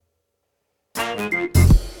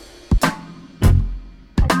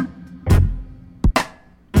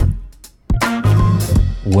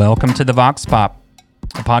Welcome to the Vox Pop,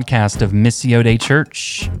 a podcast of Missio Dei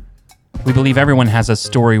Church. We believe everyone has a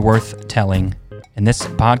story worth telling, and this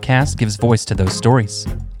podcast gives voice to those stories.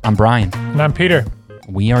 I'm Brian. And I'm Peter.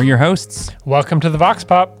 We are your hosts. Welcome to the Vox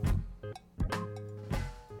Pop.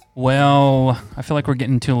 Well, I feel like we're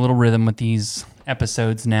getting into a little rhythm with these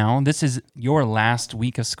episodes now. This is your last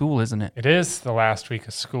week of school, isn't it? It is the last week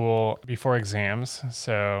of school before exams,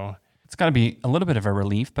 so... It's got to be a little bit of a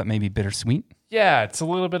relief, but maybe bittersweet. Yeah, it's a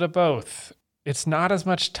little bit of both. It's not as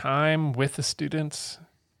much time with the students,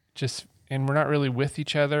 and we're not really with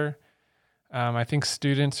each other. I think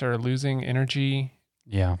students are losing energy.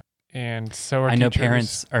 Yeah. And so are I teachers. know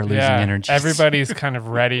parents are losing energy. Everybody's kind of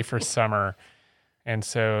ready for summer. And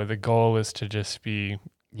so the goal is to just be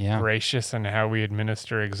gracious in how we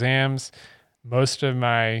administer exams. Most of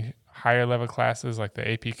my higher level classes, like the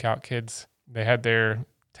AP Calc kids, they had their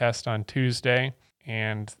test on Tuesday,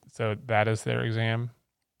 and so that is their exam.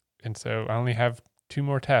 And so I only have 2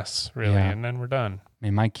 more tests, really, and then we're done. I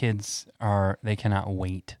mean, my kids they cannot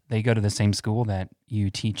wait. They go to the same school that you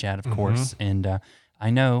teach at, of course, and I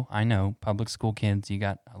know, public school kids, you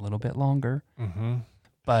got a little bit longer,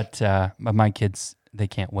 but my kids, they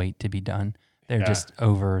can't wait to be done. They're just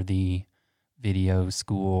over the video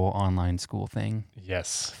school, online school thing.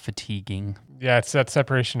 Yes. Fatiguing. Yeah, it's that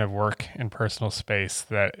separation of work and personal space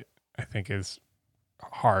that I think is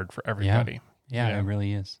hard for everybody. Yeah, it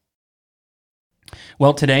really is.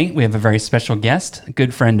 Well, today we have a very special guest, a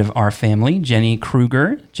good friend of our family, Jenny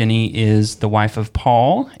Kruger. Jenny is the wife of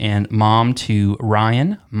Paul and mom to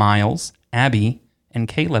Ryan, Miles, Abby, and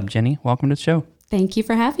Caleb. Jenny, welcome to the show. Thank you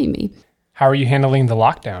for having me. How are you handling the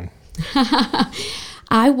lockdown?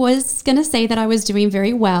 I was going to say that I was doing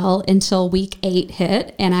very well until week 8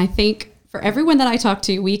 hit. And I think for everyone that I talked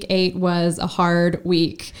to, week 8 was a hard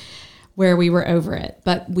week where we were over it.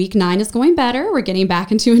 But week 9 is going better. We're getting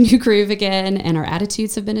back into a new groove again, and our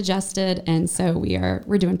attitudes have been adjusted. And so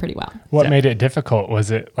we're doing pretty well. What made it difficult? Was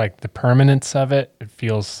it like the permanence of it? It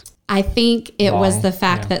feels... I think it was the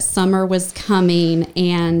fact that summer was coming,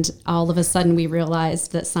 and all of a sudden we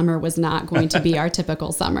realized that summer was not going to be our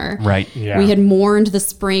typical summer. Right. Yeah. We had mourned the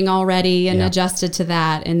spring already and adjusted to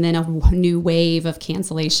that, and then a new wave of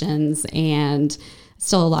cancellations, and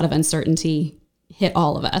still a lot of uncertainty hit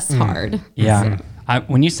all of us hard. Yeah. So.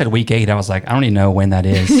 When you said week 8, I was like, I don't even know when that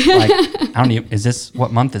is. Like,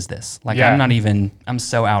 what month is this? Like, I'm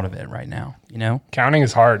so out of it right now, you know? Counting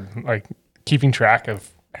is hard. Like, keeping track of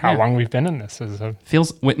how long we've been in this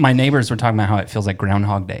my neighbors were talking about how it feels like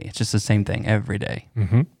Groundhog Day. It's just the same thing every day.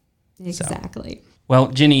 Mm-hmm. Exactly. So. Well,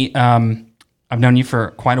 Jenny, I've known you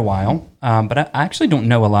for quite a while, but I actually don't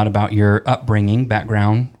know a lot about your upbringing,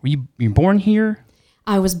 background. Were you born here?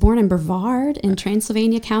 I was born in Brevard in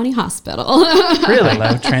Transylvania County Hospital. Really?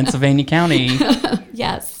 Hello, Transylvania County.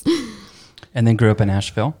 Yes. And then grew up in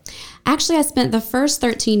Asheville? Actually, I spent the first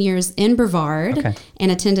 13 years in Brevard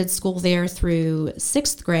and attended school there through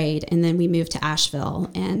 6th grade, and then we moved to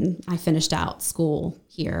Asheville, and I finished out school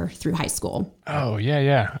here through high school. Oh,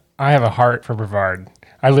 yeah. I have a heart for Brevard.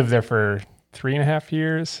 I lived there for 3.5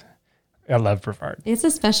 years. I love Brevard. It's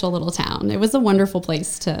a special little town. It was a wonderful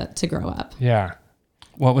place to grow up. Yeah.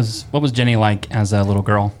 What was Jenny like as a little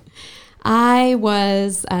girl? I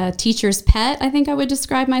was a teacher's pet, I think I would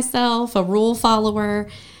describe myself, a rule follower.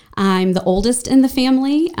 I'm the oldest in the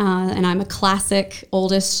family, and I'm a classic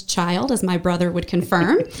oldest child, as my brother would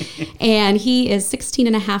confirm. And he is 16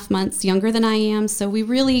 and a half months younger than I am, so we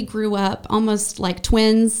really grew up almost like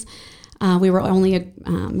twins. We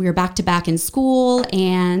were back to back in school,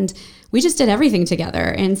 and we just did everything together.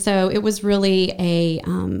 And so it was really a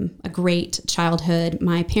great childhood.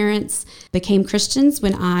 My parents became Christians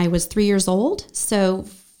when I was 3 years old. So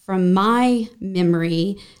from my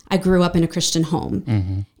memory, I grew up in a Christian home.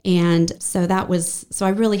 Mm-hmm. And so I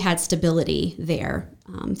really had stability there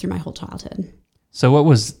through my whole childhood. So what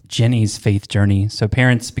was Jenny's faith journey? So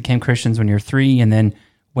parents became Christians when you're 3, and then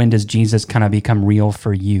when does Jesus kind of become real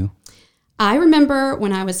for you? I remember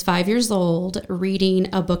when I was 5 years old reading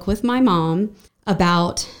a book with my mom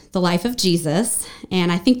about the life of Jesus.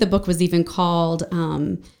 And I think the book was even called,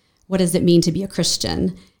 What Does It Mean to Be a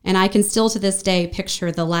Christian? And I can still to this day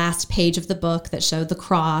picture the last page of the book that showed the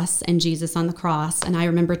cross and Jesus on the cross. And I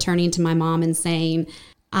remember turning to my mom and saying,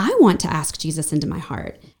 I want to ask Jesus into my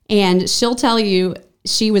heart. And she'll tell you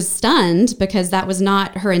she was stunned because that was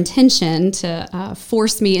not her intention to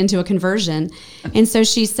force me into a conversion. And so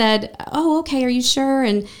she said, oh, okay, are you sure?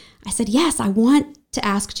 And I said, yes, I want to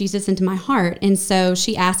ask Jesus into my heart. And so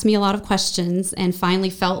she asked me a lot of questions and finally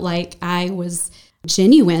felt like I was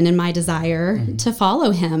genuine in my desire to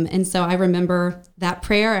follow him. And so I remember that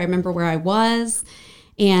prayer. I remember where I was.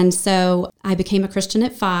 And so I became a Christian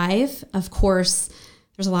at 5. Of course,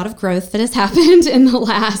 there's a lot of growth that has happened in the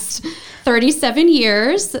last 37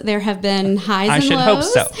 years. There have been highs and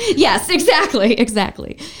lows. I should hope so. Yes,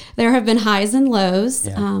 exactly. There have been highs and lows.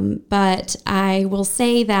 Yeah. But I will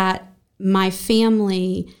say that my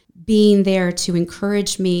family being there to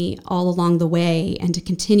encourage me all along the way and to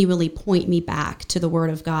continually point me back to the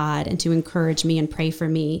Word of God and to encourage me and pray for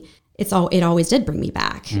me, it always did bring me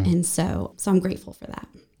back. And so I'm grateful for that.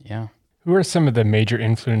 Yeah. Who are some of the major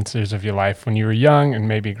influencers of your life when you were young and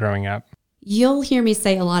maybe growing up? You'll hear me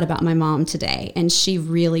say a lot about my mom today, and she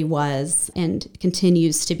really was and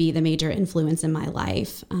continues to be the major influence in my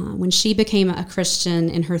life. When she became a Christian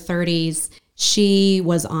in her 30s, she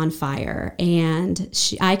was on fire, and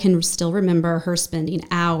I can still remember her spending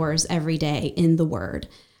hours every day in the Word.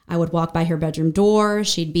 I would walk by her bedroom door.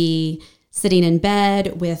 She'd be sitting in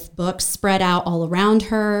bed with books spread out all around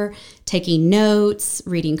her, taking notes,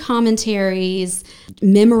 reading commentaries,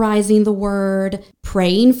 memorizing the Word,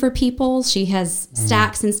 praying for people. She has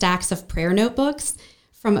stacks and stacks of prayer notebooks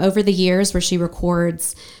from over the years where she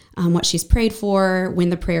records what she's prayed for,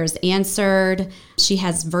 when the prayer is answered. She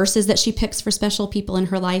has verses that she picks for special people in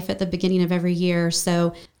her life at the beginning of every year.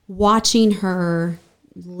 So watching her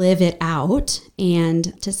live it out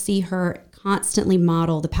and to see her constantly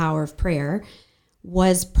model the power of prayer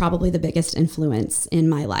was probably the biggest influence in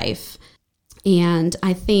my life. And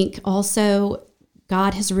I think also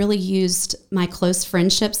God has really used my close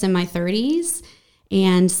friendships in my 30s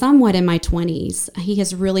and somewhat in my 20s. He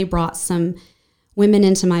has really brought some women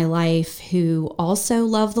into my life who also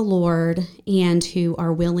love the Lord and who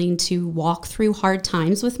are willing to walk through hard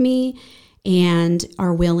times with me and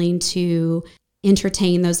are willing to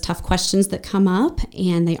entertain those tough questions that come up,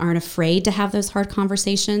 and they aren't afraid to have those hard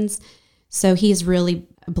conversations. So he's really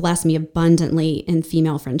blessed me abundantly in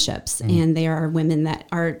female friendships, and there are women that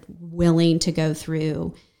are willing to go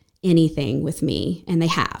through anything with me, and they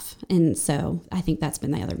have. And so I think that's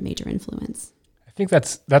been the other major influence. I think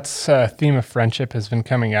that's a theme of friendship has been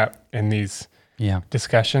coming up in these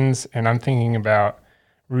discussions, and I'm thinking about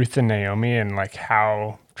Ruth and Naomi and like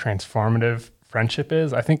how transformative friendship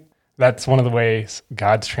is. I think that's one of the ways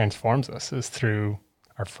God transforms us is through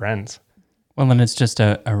our friends. Well, and it's just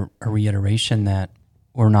a reiteration that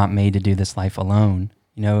we're not made to do this life alone.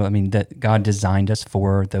 You know, I mean, that God designed us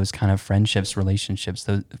for those kind of friendships, relationships,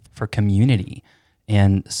 for community.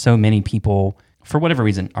 And so many people, for whatever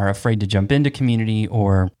reason, are afraid to jump into community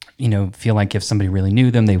or, you know, feel like if somebody really knew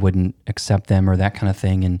them, they wouldn't accept them or that kind of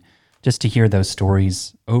thing. And just to hear those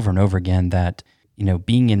stories over and over again that, you know,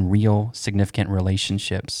 being in real significant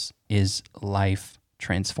relationships is life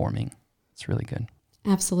transforming. It's really good.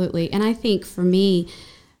 Absolutely. And I think for me,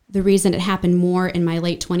 the reason it happened more in my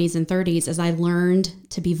late 20s and 30s is I learned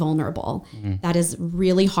to be vulnerable. That is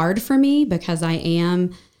really hard for me because I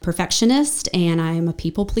am a perfectionist and I'm a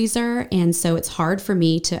people pleaser. And so it's hard for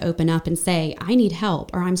me to open up and say, I need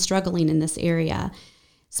help or I'm struggling in this area.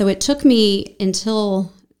 So it took me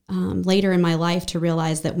until later in my life to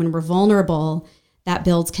realize that when we're vulnerable, that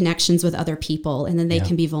builds connections with other people, and then they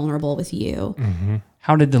can be vulnerable with you.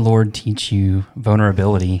 How did the Lord teach you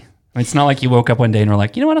vulnerability? I mean, it's not like you woke up one day and were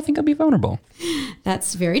like, you know what, I think I'll be vulnerable.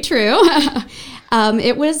 That's very true.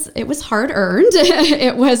 It was hard earned.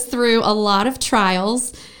 It was through a lot of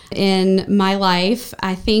trials in my life.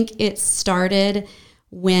 I think it started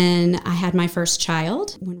when I had my first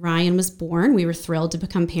child. When Ryan was born, we were thrilled to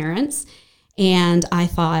become parents. And I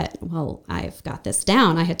thought, well, I've got this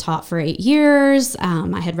down. I had taught for 8 years.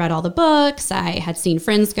 I had read all the books. I had seen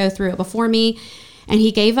friends go through it before me. And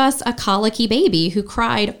he gave us a colicky baby who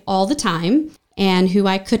cried all the time and who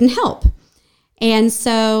I couldn't help. And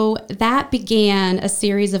so that began a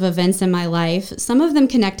series of events in my life, some of them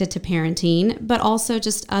connected to parenting, but also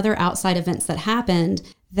just other outside events that happened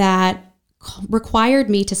that required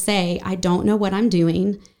me to say, I don't know what I'm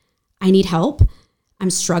doing. I need help.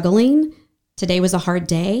 I'm struggling. Today was a hard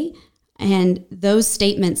day. And those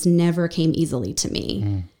statements never came easily to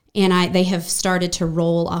me. And they have started to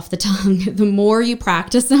roll off the tongue. The more you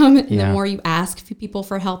practice them, the more you ask people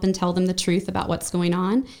for help and tell them the truth about what's going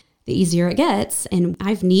on, the easier it gets. And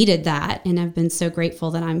I've needed that. And I've been so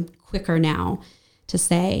grateful that I'm quicker now to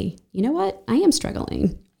say, you know what? I am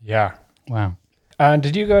struggling. Yeah. Wow.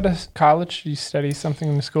 Did you go to college? Did you study something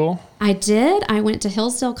in the school? I did. I went to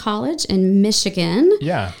Hillsdale College in Michigan.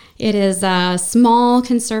 Yeah. It is a small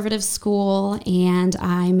conservative school, and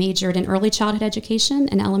I majored in early childhood education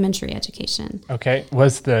and elementary education. Okay.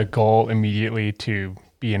 Was the goal immediately to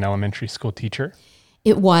be an elementary school teacher?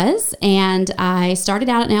 It was, and I started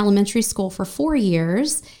out in elementary school for 4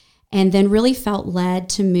 years and then really felt led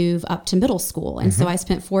to move up to middle school. And so I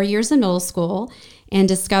spent 4 years in middle school and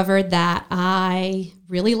discovered that I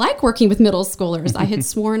really like working with middle schoolers. I had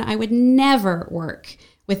sworn I would never work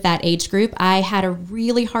with that age group. I had a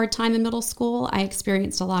really hard time in middle school. I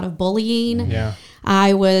experienced a lot of bullying. Yeah.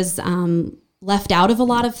 I was left out of a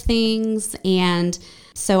lot of things. And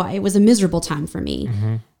so it was a miserable time for me.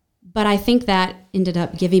 But I think that ended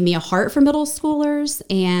up giving me a heart for middle schoolers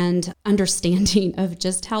and understanding of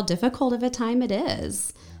just how difficult of a time it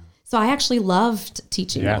is. So I actually loved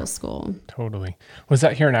teaching middle school. Totally. Was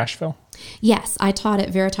that here in Asheville? Yes, I taught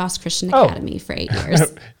at Veritas Christian Academy for 8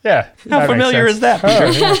 years. Yeah. How familiar is that?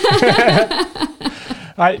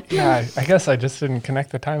 I guess I just didn't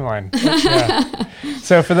connect the timeline. Yeah.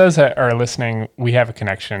 So for those that are listening, we have a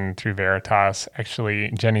connection through Veritas.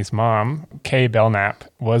 Actually, Jenny's mom, Kay Belknap,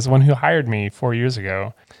 was the one who hired me 4 years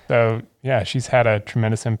ago. So yeah, she's had a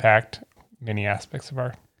tremendous impact, many aspects of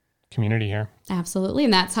our community here. Absolutely.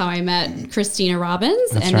 And that's how I met Christina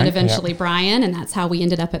Robbins then eventually Brian. And that's how we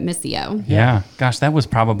ended up at Missio. Yeah. Gosh, that was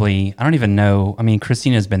probably, I don't even know. I mean,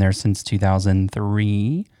 Christina's been there since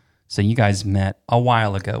 2003. So you guys met a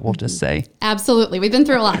while ago, we'll just say. Absolutely. We've been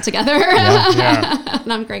through a lot together.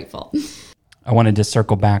 And I'm grateful. I wanted to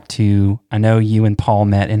circle back to, I know you and Paul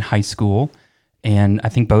met in high school, and I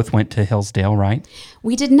think both went to Hillsdale, right?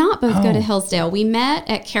 We did not both go to Hillsdale. We met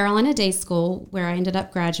at Carolina Day School, where I ended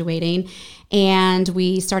up graduating, and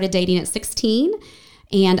we started dating at 16.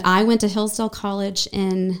 And I went to Hillsdale College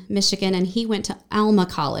in Michigan, and he went to Alma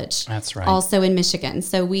College. That's right. Also in Michigan.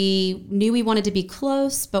 So we knew we wanted to be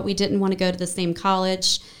close, but we didn't want to go to the same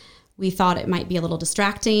college. We thought it might be a little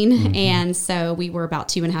distracting. And so we were about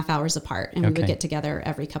 2.5 hours apart, and we would get together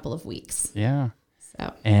every couple of weeks. Yeah.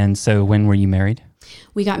 And so when were you married?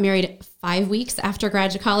 We got married 5 weeks after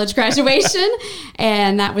college graduation,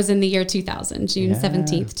 and that was in the year 2000, June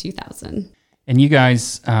 17th, 2000. And you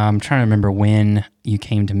guys, I'm trying to remember when you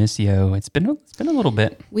came to Missio. It's been a little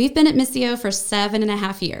bit. We've been at Missio for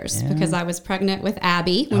 7.5 years because I was pregnant with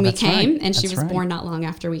Abby when we came, and she was born not long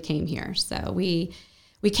after we came here. So we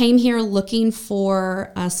came here looking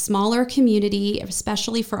for a smaller community,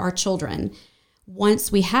 especially for our children.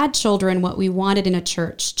 Once we had children, what we wanted in a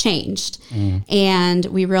church changed. And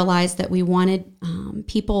we realized that we wanted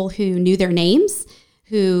people who knew their names,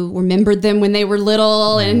 who remembered them when they were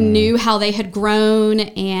little and knew how they had grown.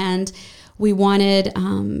 And we wanted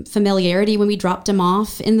familiarity when we dropped them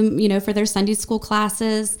off in the, for their Sunday school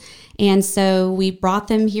classes. And so we brought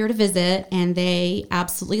them here to visit, and they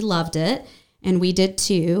absolutely loved it. And we did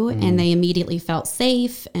too. And they immediately felt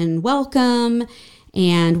safe and welcome.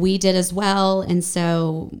 And we did as well. And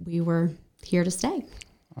so we were here to stay.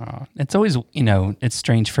 It's always, it's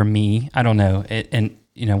strange for me. I don't know.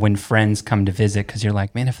 When friends come to visit, because you're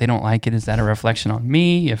like, man, if they don't like it, is that a reflection on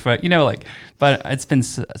me? But it's been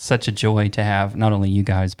such a joy to have not only you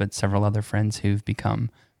guys, but several other friends who've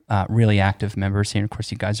become really active members here. And of course,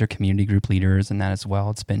 you guys are community group leaders and that as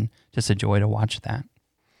well. It's been just a joy to watch that.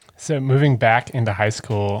 So moving back into high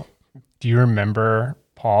school, do you remember,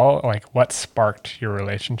 Paul, what sparked your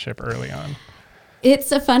relationship early on?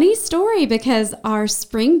 It's a funny story because our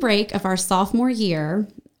spring break of our sophomore year,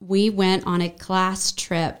 we went on a class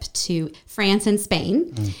trip to France and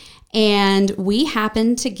Spain, and we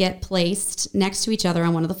happened to get placed next to each other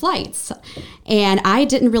on one of the flights. And I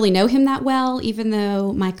didn't really know him that well, even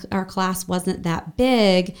though our class wasn't that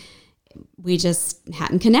big. We just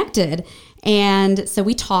hadn't connected. And so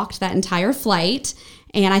we talked that entire flight.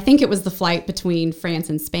 And I think it was the flight between France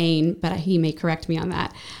and Spain, but he may correct me on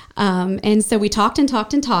that. And so we talked and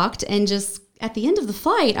talked and talked. And just at the end of the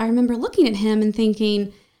flight, I remember looking at him and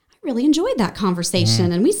thinking, I really enjoyed that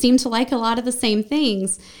conversation. And we seemed to like a lot of the same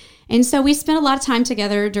things. And so we spent a lot of time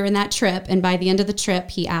together during that trip. And by the end of the trip,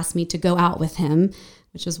 he asked me to go out with him,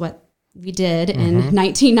 which is what we did in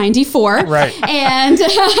 1994. Right. And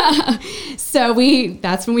so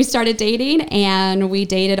that's when we started dating, and we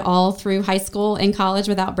dated all through high school and college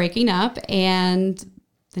without breaking up, and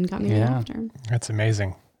then got married after. That's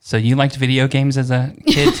amazing. So you liked video games as a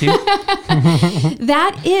kid too?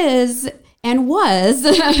 That is and was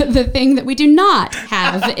the thing that we do not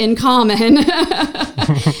have in common.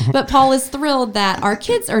 But Paul is thrilled that our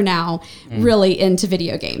kids are now really into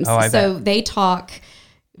video games. So they talk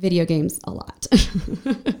video games a lot.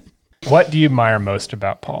 What do you admire most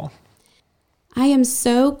about Paul? I am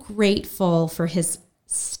so grateful for his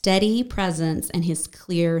steady presence and his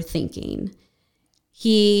clear thinking.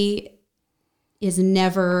 He is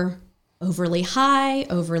never overly high,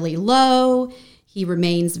 overly low. He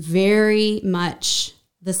remains very much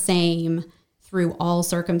the same through all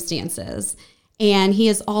circumstances. And he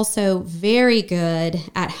is also very good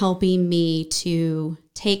at helping me to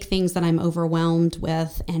take things that I'm overwhelmed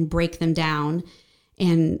with and break them down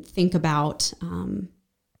and think about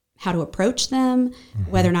how to approach them,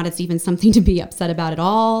 whether or not it's even something to be upset about at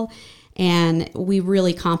all. And we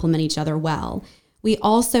really complement each other well. We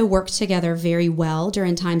also work together very well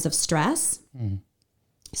during times of stress.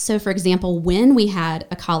 So, for example, when we had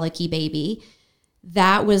a colicky baby,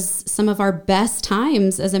 that was some of our best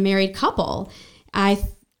times as a married couple. I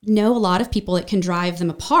know a lot of people, it can drive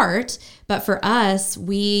them apart, but for us,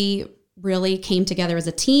 we really came together as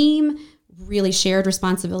a team, really shared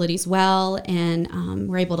responsibilities well, and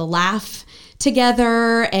we're able to laugh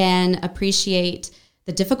together and appreciate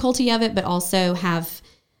the difficulty of it, but also have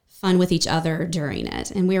fun with each other during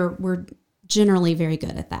it. And we're generally very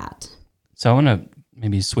good at that. So I want to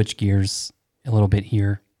maybe switch gears a little bit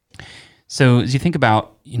here. So as you think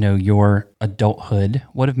about, your adulthood,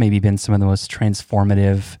 what have maybe been some of the most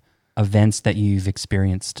transformative events that you've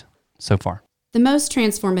experienced so far? The most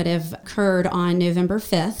transformative occurred on November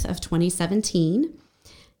 5th of 2017.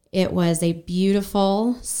 It was a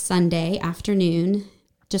beautiful Sunday afternoon,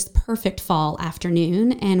 just perfect fall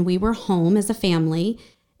afternoon, and we were home as a family,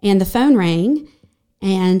 and the phone rang,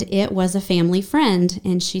 and it was a family friend,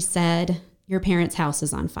 and she said, "Your parents' house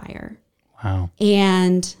is on fire." Wow.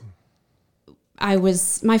 And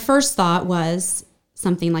my first thought was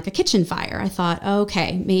something like a kitchen fire. I thought,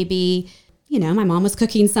 okay, maybe, my mom was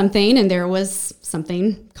cooking something and there was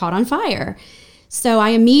something caught on fire. So I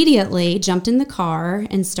immediately jumped in the car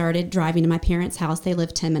and started driving to my parents' house. They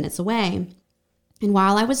lived 10 minutes away. And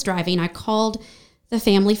while I was driving, I called the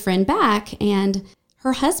family friend back, and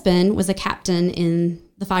her husband was a captain in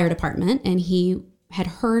the fire department, and he had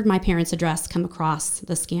heard my parents' address come across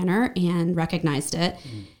the scanner and recognized it.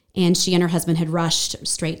 And she and her husband had rushed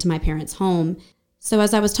straight to my parents' home. So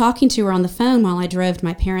as I was talking to her on the phone while I drove to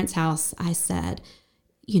my parents' house, I said,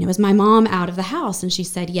 "Is my mom out of the house?" And she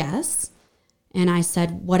said, "Yes." And I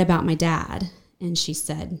said, "What about my dad?" And she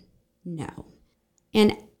said, "No."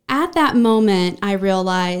 And at that moment, I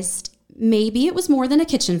realized maybe it was more than a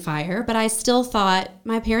kitchen fire, but I still thought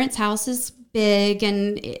my parents' house is big,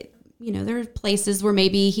 and there are places where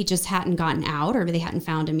maybe he just hadn't gotten out or they hadn't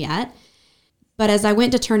found him yet. But as I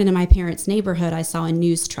went to turn into my parents' neighborhood, I saw a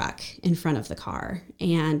news truck in front of the car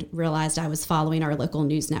and realized I was following our local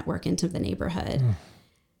news network into the neighborhood.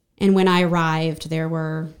 And when I arrived, there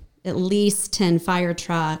were at least 10 fire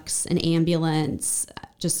trucks, an ambulance,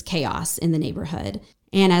 just chaos in the neighborhood.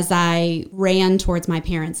 And as I ran towards my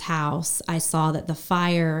parents' house, I saw that the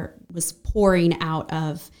fire was pouring out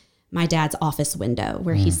of my dad's office window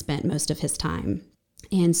where he spent most of his time.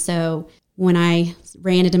 And so when I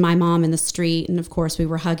ran into my mom in the street, and of course we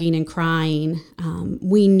were hugging and crying,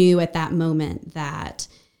 we knew at that moment that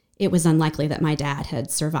it was unlikely that my dad had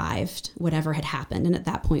survived whatever had happened. And at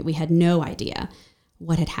that point, we had no idea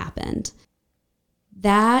what had happened.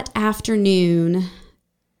 That afternoon,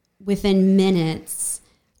 within minutes,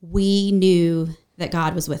 we knew that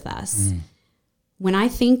God was with us. When I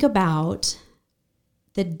think about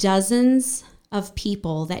the dozens of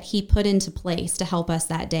people that he put into place to help us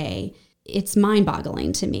that day, it's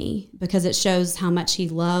mind-boggling to me because it shows how much he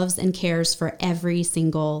loves and cares for every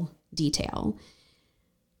single detail.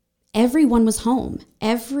 Everyone was home.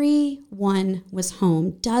 Everyone was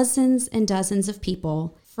home. Dozens and dozens of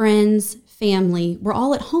people, friends, family, were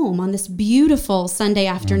all at home on this beautiful Sunday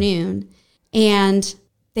afternoon. And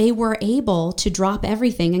they were able to drop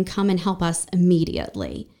everything and come and help us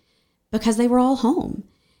immediately because they were all home.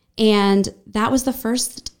 And that was the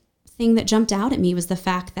first thing that jumped out at me, was the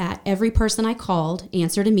fact that every person I called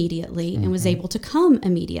answered immediately and was able to come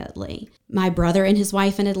immediately. My brother and his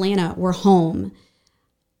wife in Atlanta were home.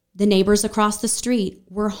 The neighbors across the street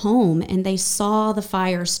were home, and they saw the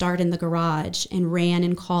fire start in the garage and ran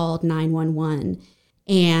and called 911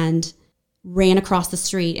 and ran across the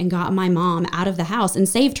street and got my mom out of the house and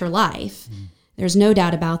saved her life. There's no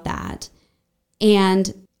doubt about that.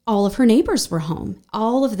 And all of her neighbors were home.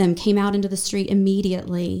 All of them came out into the street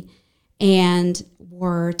immediately and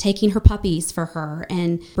were taking her puppies for her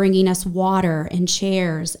and bringing us water and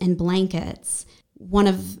chairs and blankets. One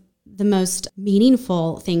of the most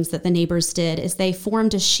meaningful things that the neighbors did is they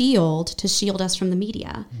formed a shield to shield us from the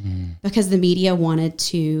media because the media wanted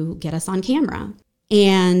to get us on camera.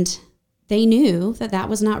 And they knew that that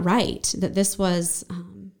was not right, that this was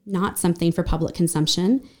not something for public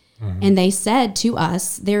consumption. And they said to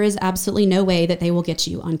us, there is absolutely no way that they will get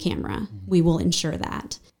you on camera. We will ensure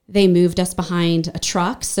that. They moved us behind a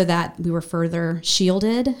truck so that we were further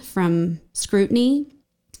shielded from scrutiny.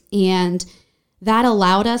 And that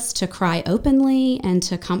allowed us to cry openly and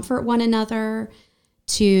to comfort one another,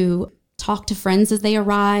 to talk to friends as they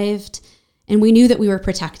arrived. And we knew that we were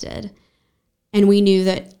protected. And we knew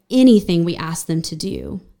that anything we asked them to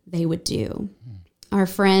do, they would do. Our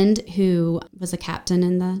friend who was a captain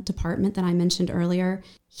in the department that I mentioned earlier,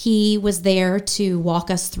 he was there to walk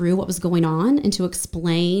us through what was going on and to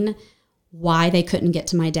explain why they couldn't get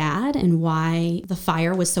to my dad and why the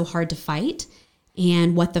fire was so hard to fight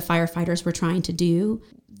and what the firefighters were trying to do.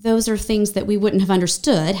 Those are things that we wouldn't have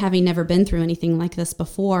understood, having never been through anything like this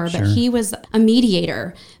before. Sure. But he was a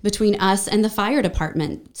mediator between us and the fire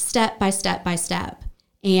department, step by step by step.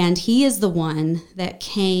 And he is the one that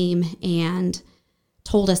came and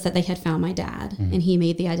told us that they had found my dad, and he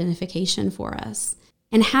made the identification for us.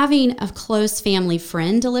 And having a close family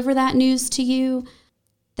friend deliver that news to you,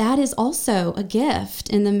 that is also a gift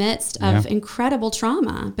in the midst of incredible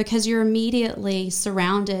trauma, because you're immediately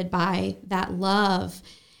surrounded by that love,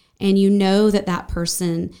 and you know that that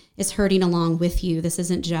person is hurting along with you. This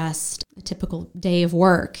isn't just a typical day of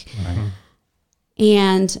work. Right.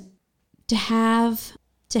 And to have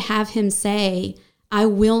him say, I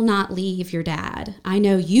will not leave your dad. I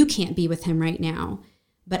know you can't be with him right now,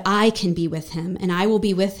 but I can be with him, and I will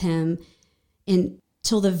be with him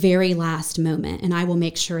until the very last moment, and I will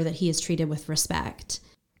make sure that he is treated with respect.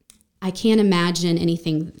 I can't imagine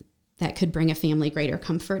anything that could bring a family greater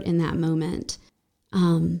comfort in that moment.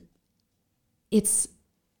 It's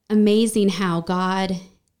amazing how God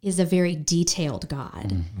is a very detailed God.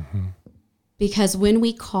 Mm-hmm. Because when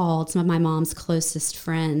we called some of my mom's closest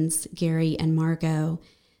friends, Gary and Margot,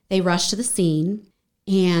 they rushed to the scene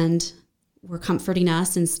and were comforting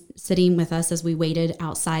us and sitting with us as we waited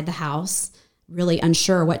outside the house, really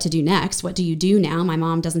unsure what to do next. What do you do now? My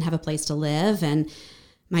mom doesn't have a place to live, and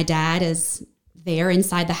my dad is there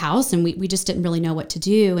inside the house, and we just didn't really know what to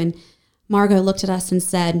do. And Margot looked at us and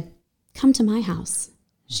said, come to my house.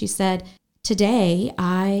 She said, today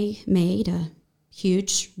I made a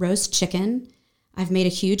huge roast chicken. I've made a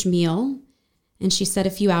huge meal. And she said,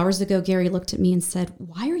 a few hours ago, Gary looked at me and said,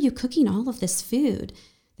 why are you cooking all of this food?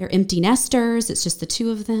 They're empty nesters. It's just the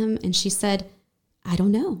two of them. And she said, I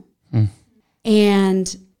don't know.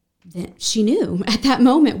 And then she knew at that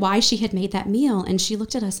moment why she had made that meal. And she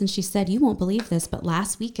looked at us and she said, you won't believe this, but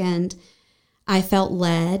last weekend I felt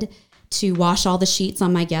led to wash all the sheets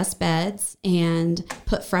on my guest beds and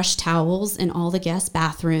put fresh towels in all the guest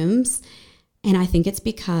bathrooms. And I think it's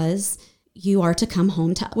because you are to come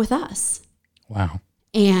home with us. Wow.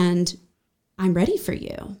 And I'm ready for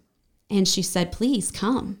you. And she said, please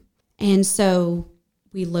come. And so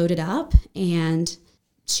we loaded up, and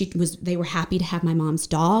they were happy to have my mom's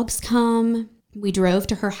dogs come. We drove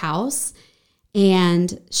to her house,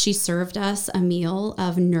 and she served us a meal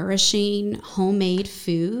of nourishing homemade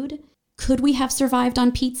food. Could we have survived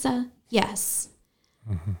on pizza? Yes.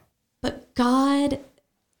 Mm-hmm. But God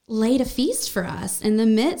laid a feast for us in the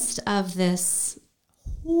midst of this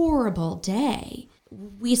horrible day.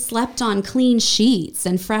 We slept on clean sheets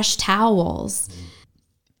and fresh towels.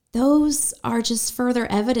 Those are just further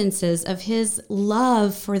evidences of his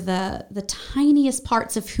love for the tiniest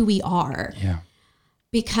parts of who we are. Yeah.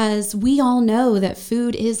 Because we all know that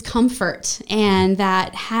food is comfort, and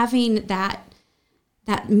that having that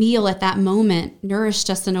meal at that moment nourished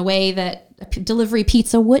us in a way that a delivery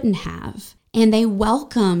pizza wouldn't have. And they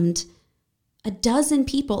welcomed a dozen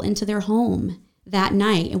people into their home that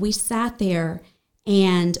night. And we sat there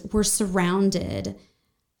and were surrounded.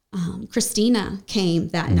 Christina came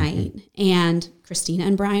that night, and Christina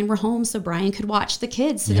and Brian were home so Brian could watch the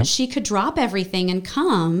kids so that she could drop everything and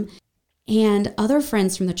come. And other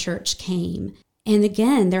friends from the church came. And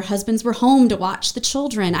again, their husbands were home to watch the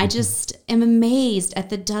children. I just am amazed at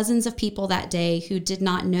the dozens of people that day who did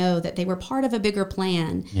not know that they were part of a bigger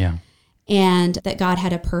plan. Yeah. And that God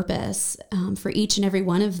had a purpose for each and every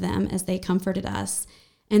one of them as they comforted us.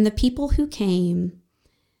 And the people who came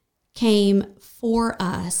for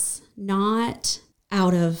us, not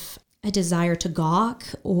out of a desire to gawk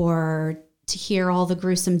or to hear all the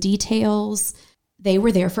gruesome details. They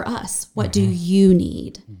were there for us. What do you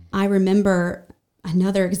need? I remember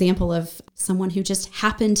another example of someone who just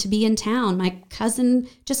happened to be in town. My cousin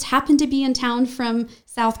just happened to be in town from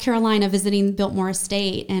South Carolina visiting Biltmore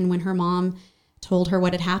Estate. And when her mom told her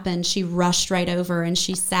what had happened, she rushed right over and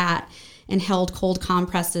she sat and held cold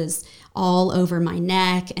compresses all over my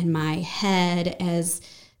neck and my head as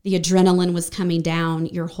the adrenaline was coming down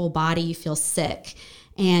your whole body. You feel sick.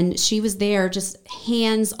 And she was there just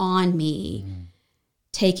hands on me,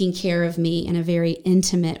 taking care of me in a very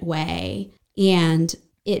intimate way. And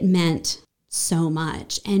it meant so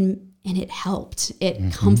much. And it helped.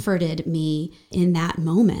 It comforted me in that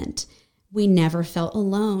moment. We never felt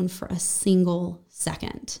alone for a single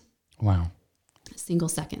second. Wow. A single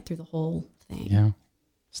second through the whole thing. Yeah.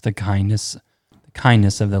 It's the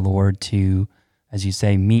kindness of the Lord to, as you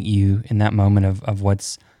say, meet you in that moment of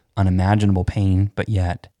what's unimaginable pain, but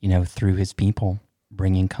yet, through his people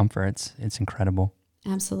bringing comfort. It's incredible.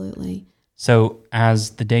 Absolutely. So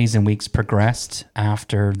as the days and weeks progressed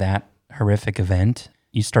after that horrific event,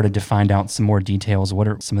 you started to find out some more details. What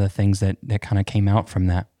are some of the things that kind of came out from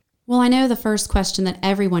that? Well, I know the first question that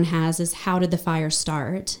everyone has is, how did the fire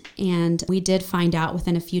start? And we did find out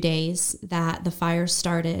within a few days that the fire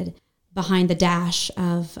started behind the dash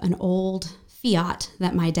of an old Fiat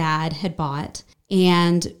that my dad had bought.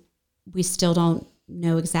 And we still don't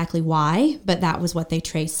know exactly why, but that was what they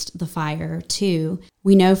traced the fire to.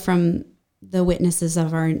 We know from the witnesses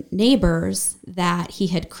of our neighbors that he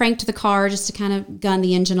had cranked the car just to kind of gun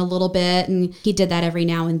the engine a little bit. And he did that every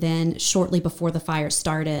now and then shortly before the fire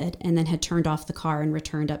started, and then had turned off the car and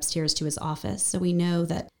returned upstairs to his office. So we know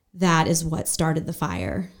that that is what started the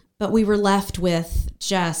fire. But we were left with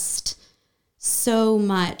just so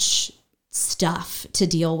much stuff to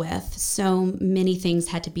deal with. So many things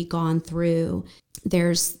had to be gone through.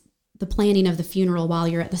 There's the planning of the funeral while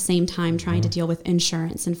you're at the same time trying to deal with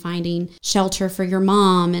insurance and finding shelter for your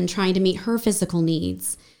mom and trying to meet her physical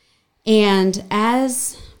needs. And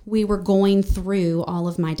as we were going through all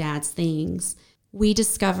of my dad's things, we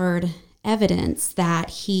discovered evidence that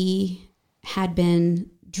he had been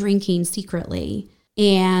drinking secretly.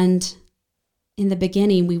 And in the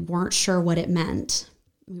beginning, we weren't sure what it meant.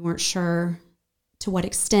 We weren't sure to what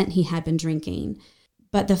extent he had been drinking.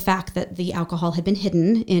 But the fact that the alcohol had been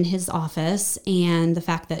hidden in his office and the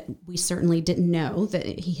fact that we certainly didn't know that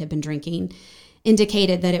he had been drinking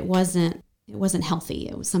indicated that it wasn't healthy.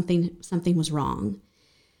 It was something was wrong.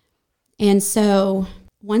 And so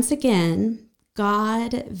once again,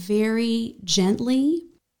 God very gently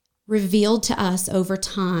revealed to us over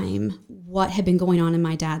time what had been going on in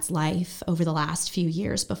my dad's life over the last few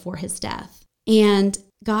years before his death. And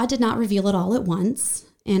God did not reveal it all at once.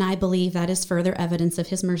 And I believe that is further evidence of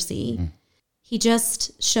his mercy. He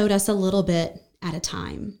just showed us a little bit at a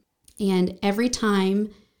time. And every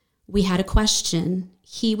time we had a question,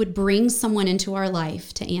 he would bring someone into our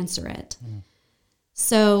life to answer it.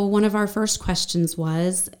 So one of our first questions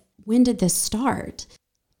was, when did this start?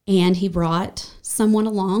 And he brought someone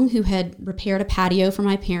along who had repaired a patio for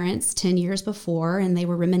my parents 10 years before, and they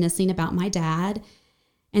were reminiscing about my dad.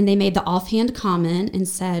 And they made the offhand comment and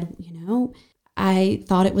said, I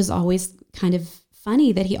thought it was always kind of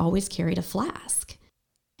funny that he always carried a flask.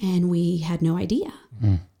 And we had no idea.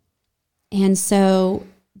 And so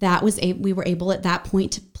we were able at that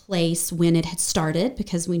point to place when it had started,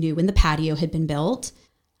 because we knew when the patio had been built.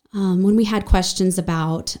 When we had questions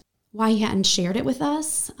about why he hadn't shared it with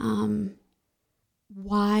us,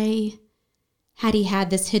 why had he had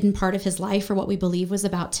this hidden part of his life for what we believe was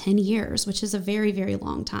about 10 years, which is a very, very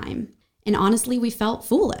long time. And honestly, we felt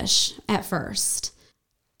foolish at first.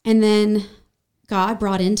 And then God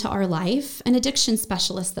brought into our life an addiction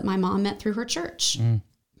specialist that my mom met through her church,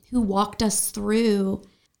 who walked us through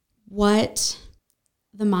what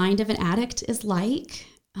the mind of an addict is like,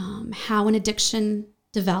 how an addiction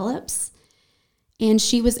develops. And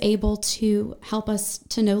she was able to help us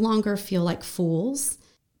to no longer feel like fools,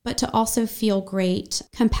 but to also feel great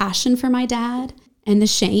compassion for my dad and the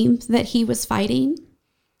shame that he was fighting.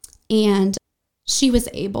 And she was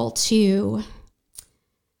able to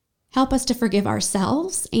help us to forgive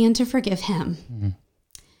ourselves and to forgive him.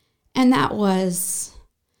 And that was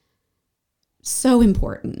so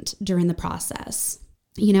important during the process.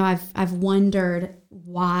 I've wondered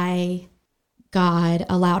why God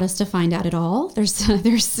allowed us to find out at all. There's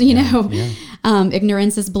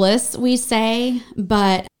ignorance is bliss, we say,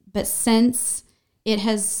 but since it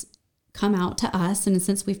has come out to us and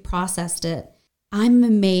since we've processed it, I'm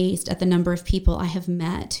amazed at the number of people I have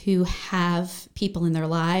met who have people in their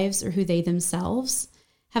lives or who they themselves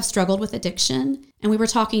have struggled with addiction. And we were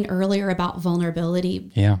talking earlier about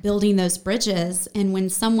vulnerability, building those bridges. And when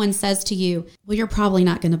someone says to you, well, you're probably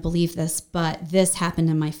not going to believe this, but this happened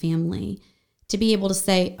in my family, to be able to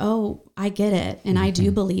say, oh, I get it. And I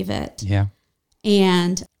do believe it. Yeah.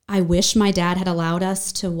 And I wish my dad had allowed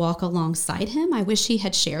us to walk alongside him. I wish he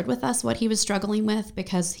had shared with us what he was struggling with,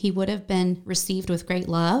 because he would have been received with great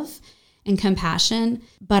love and compassion.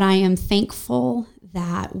 But I am thankful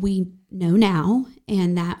that we know now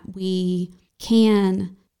and that we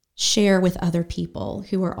can share with other people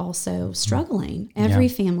who are also struggling. Every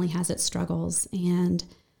family has its struggles, and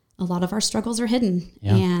a lot of our struggles are hidden.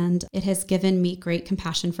 Yeah. And it has given me great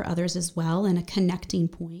compassion for others as well, and a connecting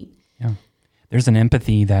point. Yeah. There's an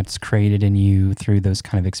empathy that's created in you through those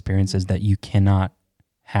kind of experiences that you cannot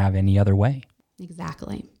have any other way.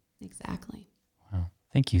 Exactly. Wow.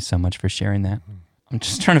 Thank you so much for sharing that. I'm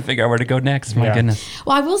just trying to figure out where to go next. My goodness.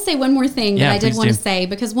 Well, I will say one more thing that I did want to say,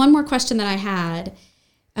 because one more question that I had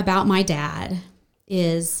about my dad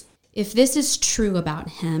is, if this is true about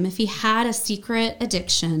him, if he had a secret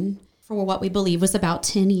addiction for what we believe was about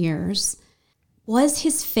 10 years, was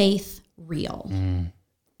his faith real?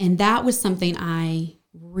 And that was something I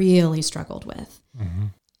really struggled with. Mm-hmm.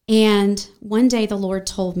 And one day the Lord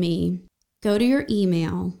told me, go to your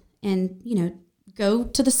email and, go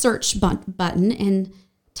to the search button and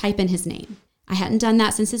type in his name. I hadn't done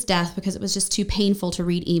that since his death because it was just too painful to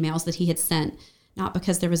read emails that he had sent. Not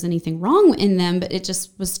because there was anything wrong in them, but it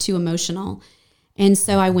just was too emotional. And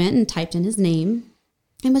so I went and typed in his name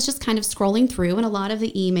and was just kind of scrolling through. And a lot of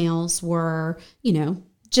the emails were,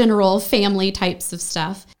 general family types of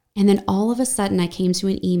stuff. And then all of a sudden I came to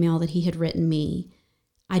an email that he had written me.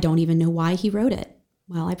 I don't even know why he wrote it.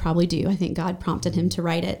 Well, I probably do. I think God prompted him to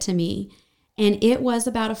write it to me. And it was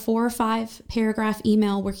about a 4 or 5 paragraph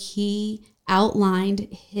email where he outlined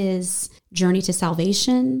his journey to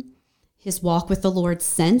salvation, his walk with the Lord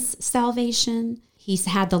since salvation. He's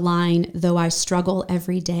had the line, though I struggle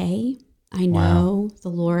every day, I know the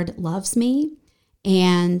Lord loves me.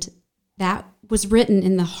 And that was written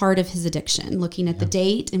in the heart of his addiction. Looking at the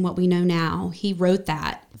date and what we know now, he wrote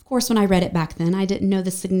that. Of course, when I read it back then, I didn't know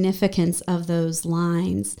the significance of those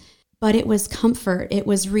lines, but it was comfort. It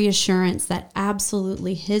was reassurance that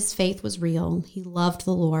absolutely his faith was real. He loved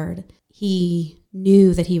the Lord. He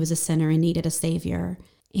knew that he was a sinner and needed a savior.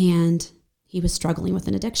 And he was struggling with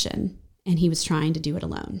an addiction, and he was trying to do it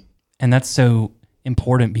alone. And that's so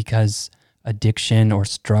important, because addiction or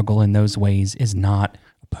struggle in those ways is not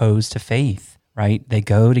opposed to faith, right? They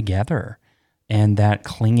go together. And that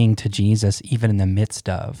clinging to Jesus, even in the midst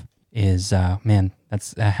of, is,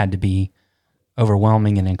 that had to be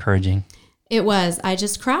overwhelming and encouraging. It was. I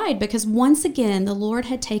just cried because once again, the Lord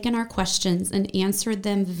had taken our questions and answered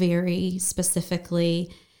them very specifically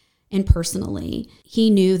and personally. He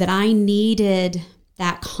knew that I needed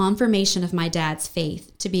that confirmation of my dad's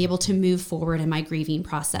faith to be able to move forward in my grieving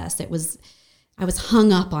process. I was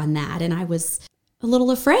hung up on that, and I was a little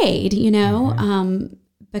afraid,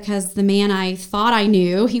 because the man I thought I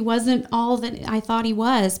knew, he wasn't all that I thought he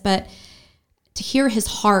was. But to hear his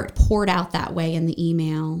heart poured out that way in the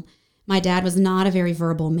email, my dad was not a very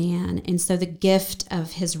verbal man. And so the gift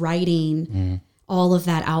of his writing all of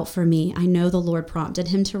that out for me. I know the Lord prompted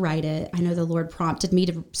him to write it. I know the Lord prompted me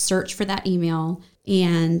to search for that email.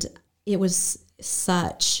 And it was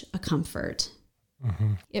such a comfort.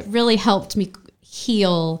 Mm-hmm. It really helped me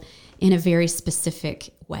heal in a very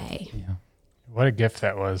specific way. Yeah. What a gift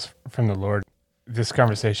that was from the Lord. This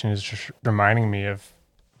conversation is just reminding me of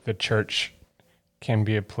the church can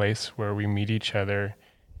be a place where we meet each other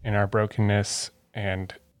in our brokenness,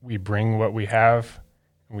 and we bring what we have,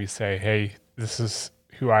 and we say, hey, this is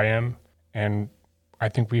who I am. And I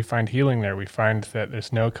think we find healing there. We find that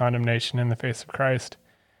there's no condemnation in the face of Christ,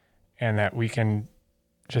 and that we can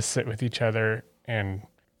just sit with each other and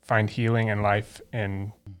find healing and life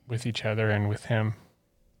with each other and with him.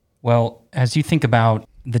 Well, as you think about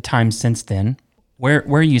the time since then, where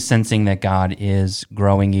are you sensing that God is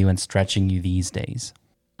growing you and stretching you these days?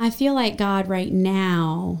 I feel like God right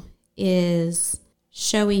now is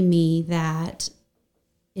showing me that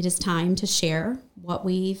it is time to share what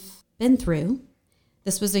we've been through.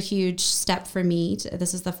 This was a huge step for me.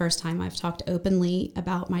 This is the first time I've talked openly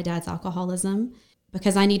about my dad's alcoholism,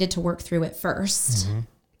 because I needed to work through it first. Mm-hmm.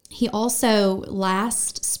 He also,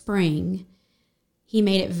 last spring, he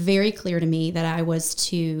made it very clear to me that I was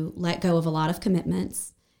to let go of a lot of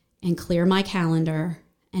commitments and clear my calendar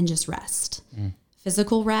and just rest.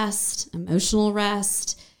 Physical rest, emotional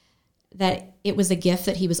rest, that it was a gift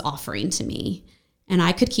that he was offering to me. And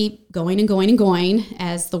I could keep going and going and going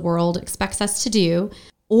as the world expects us to do,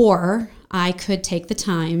 or I could take the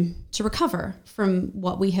time to recover from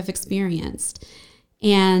what we have experienced.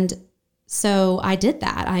 And so I did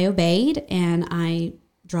that. I obeyed, and I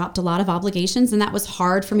dropped a lot of obligations, and that was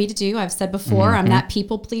hard for me to do. I've said before, I'm that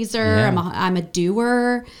people pleaser. Yeah. I'm a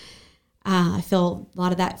doer. I feel a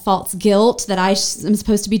lot of that false guilt that I am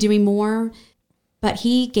supposed to be doing more. But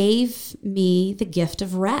he gave me the gift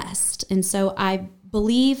of rest. And so I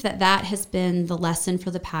believe that has been the lesson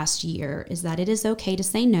for the past year, is that it is okay to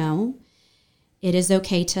say no. it is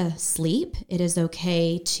okay to sleep. It is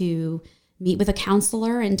okay to meet with a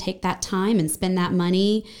counselor and take that time and spend that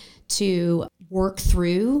money to work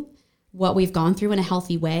through what we've gone through in a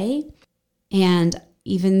healthy way. And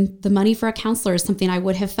even the money for a counselor is something I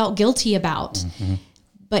would have felt guilty about. Mm-hmm.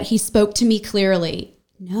 But he spoke to me clearly.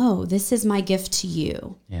 No, this is my gift to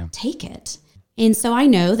you. Yeah. Take it. And so I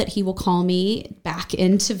know that he will call me back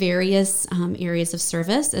into various areas of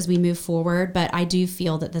service as we move forward. But I do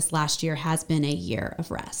feel that this last year has been a year of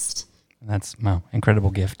rest. That's an incredible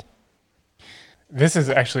gift. This is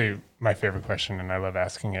actually my favorite question, and I love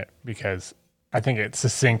asking it because I think it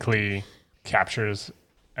succinctly captures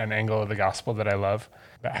an angle of the gospel that I love.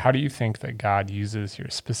 But how do you think that God uses your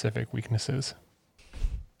specific weaknesses?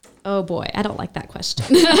 Oh boy, I don't like that question.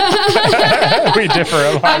 We differ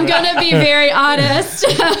a lot. I'm going to be very honest.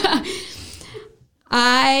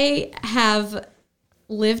 I have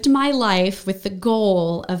lived my life with the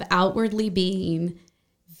goal of outwardly being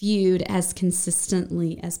viewed as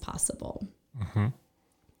consistently as possible. Mm-hmm.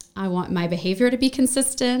 I want my behavior to be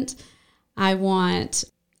consistent. I want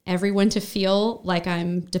everyone to feel like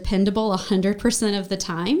I'm dependable 100% of the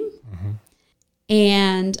time. Mm-hmm.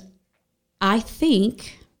 And I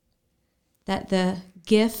think that the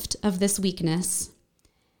gift of this weakness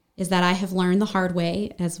is that I have learned the hard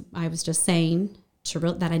way, as I was just saying,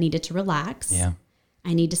 that I needed to relax. Yeah.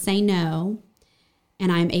 I need to say no.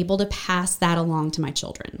 And I'm able to pass that along to my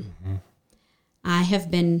children. Mm-hmm. I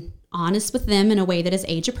have been honest with them in a way that is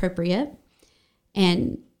age appropriate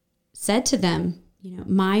and said to them,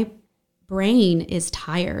 my brain is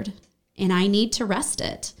tired and I need to rest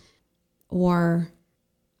it. Or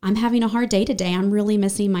I'm having a hard day today. I'm really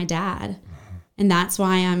missing my dad. And that's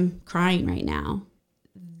why I'm crying right now.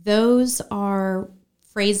 Those are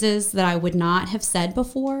phrases that I would not have said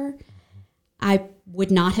before. I would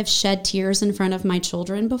not have shed tears in front of my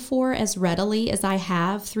children before as readily as I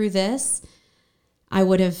have through this. I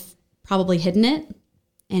would have probably hidden it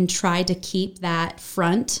and tried to keep that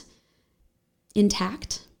front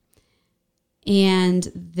intact. And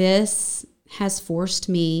this has forced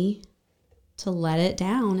me to let it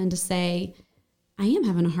down and to say, I am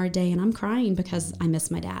having a hard day and I'm crying because I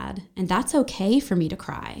miss my dad. And that's okay for me to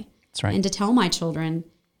cry. That's right. And to tell my children,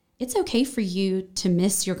 it's okay for you to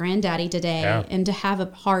miss your granddaddy today and to have a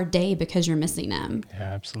hard day because you're missing him.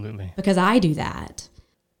 Yeah, absolutely. Because I do that.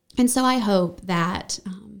 And so I hope that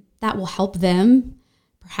that will help them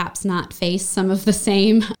perhaps not face some of the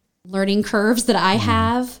same learning curves that I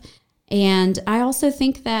have. And I also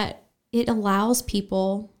think that it allows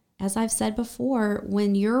people, as I've said before,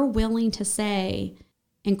 when you're willing to say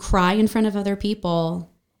and cry in front of other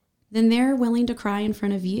people, then they're willing to cry in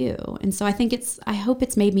front of you. And so I hope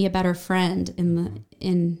it's made me a better friend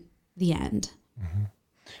in the end. Mm-hmm.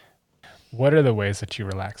 What are the ways that you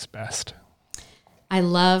relax best? I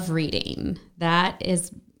love reading. That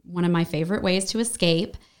is one of my favorite ways to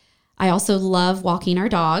escape. I also love walking our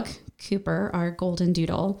dog, Cooper, our golden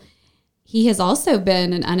doodle. He has also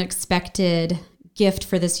been an unexpected gift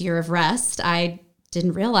for this year of rest. I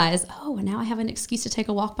didn't realize, and now I have an excuse to take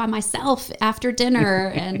a walk by myself after dinner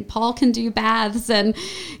and Paul can do baths and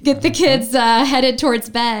get the kids headed towards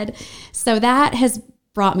bed. So that has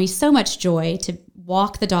brought me so much joy to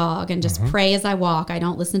walk the dog and just pray as I walk. I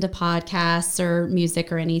don't listen to podcasts or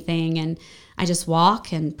music or anything. And I just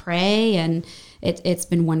walk and pray, and it's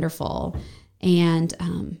been wonderful. And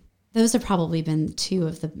those have probably been two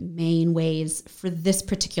of the main ways for this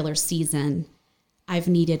particular season. I've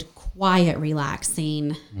needed quiet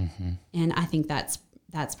relaxing, and I think that's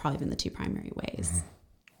probably been the two primary ways.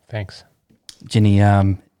 Thanks. Jenny,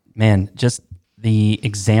 just the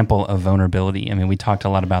example of vulnerability. I mean, we talked a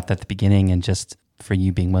lot about that at the beginning, and just for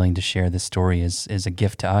you being willing to share this story is a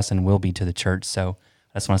gift to us and will be to the church. So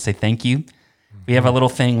I just want to say thank you. We have a little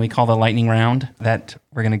thing we call the lightning round that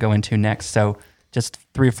we're going to go into next. So just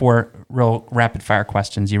 3 or 4 real rapid fire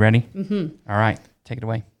questions. You ready? Mm-hmm. All right. Take it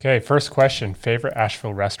away. Okay, first question. Favorite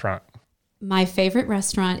Asheville restaurant? My favorite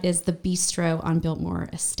restaurant is the Bistro on Biltmore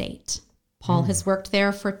Estate. Paul has worked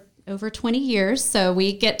there for over 20 years, so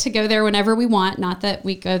we get to go there whenever we want. Not that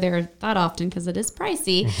we go there that often because it is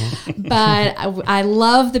pricey, but I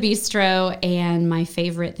love the Bistro, and my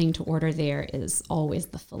favorite thing to order there is always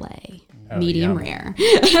the filet, medium rare.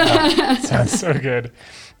 Sounds so good.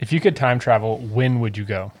 If you could time travel, when would you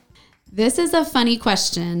go? This is a funny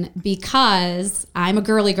question because I'm a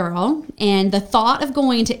girly girl, and the thought of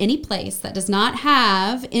going to any place that does not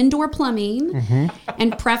have indoor plumbing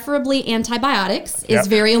and preferably antibiotics is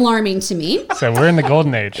very alarming to me. So we're in the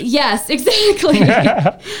golden age. Yes, exactly.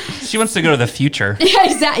 She wants to go to the future.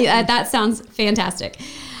 Exactly. That sounds fantastic.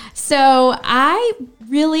 So I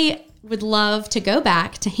really would love to go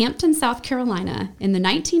back to Hampton, South Carolina in the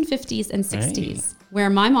 1950s and 60s, where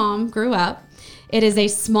my mom grew up. It is a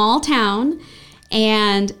small town,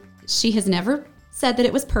 and she has never said that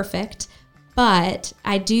it was perfect, but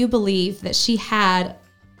I do believe that she had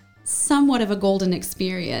somewhat of a golden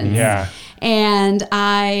experience. Yeah. And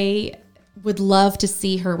I would love to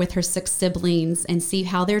see her with her 6 siblings and see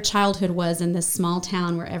how their childhood was in this small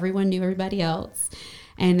town where everyone knew everybody else.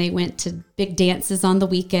 And they went to big dances on the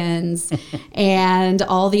weekends and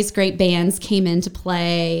all these great bands came into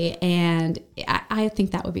play. And I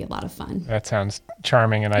think that would be a lot of fun. That sounds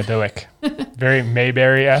charming and idyllic. Very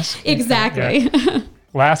Mayberry-esque. Exactly. Yeah.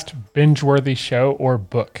 Last binge-worthy show or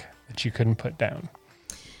book that you couldn't put down?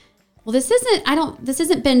 Well, this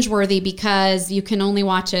isn't binge-worthy because you can only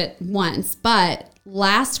watch it once. But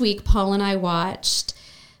last week, Paul and I watched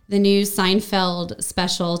the new Seinfeld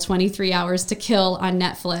special, 23 Hours to Kill, on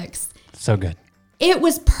Netflix. So good. It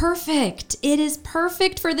was perfect. It is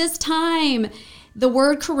perfect for this time. The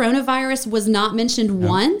word coronavirus was not mentioned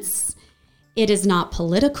once. It is not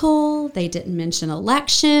political. They didn't mention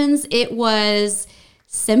elections. It was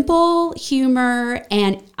simple humor,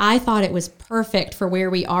 and I thought it was perfect for where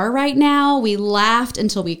we are right now. We laughed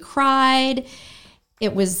until we cried.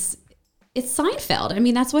 It's Seinfeld. I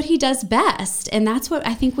mean, that's what he does best. And that's what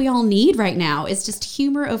I think we all need right now is just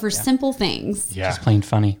humor over simple things. Yeah. Just plain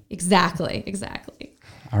funny. Exactly.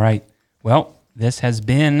 All right. Well, this has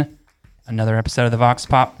been another episode of the Vox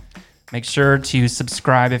Pop. Make sure to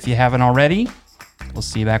subscribe if you haven't already. We'll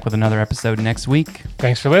see you back with another episode next week.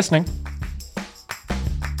 Thanks for listening.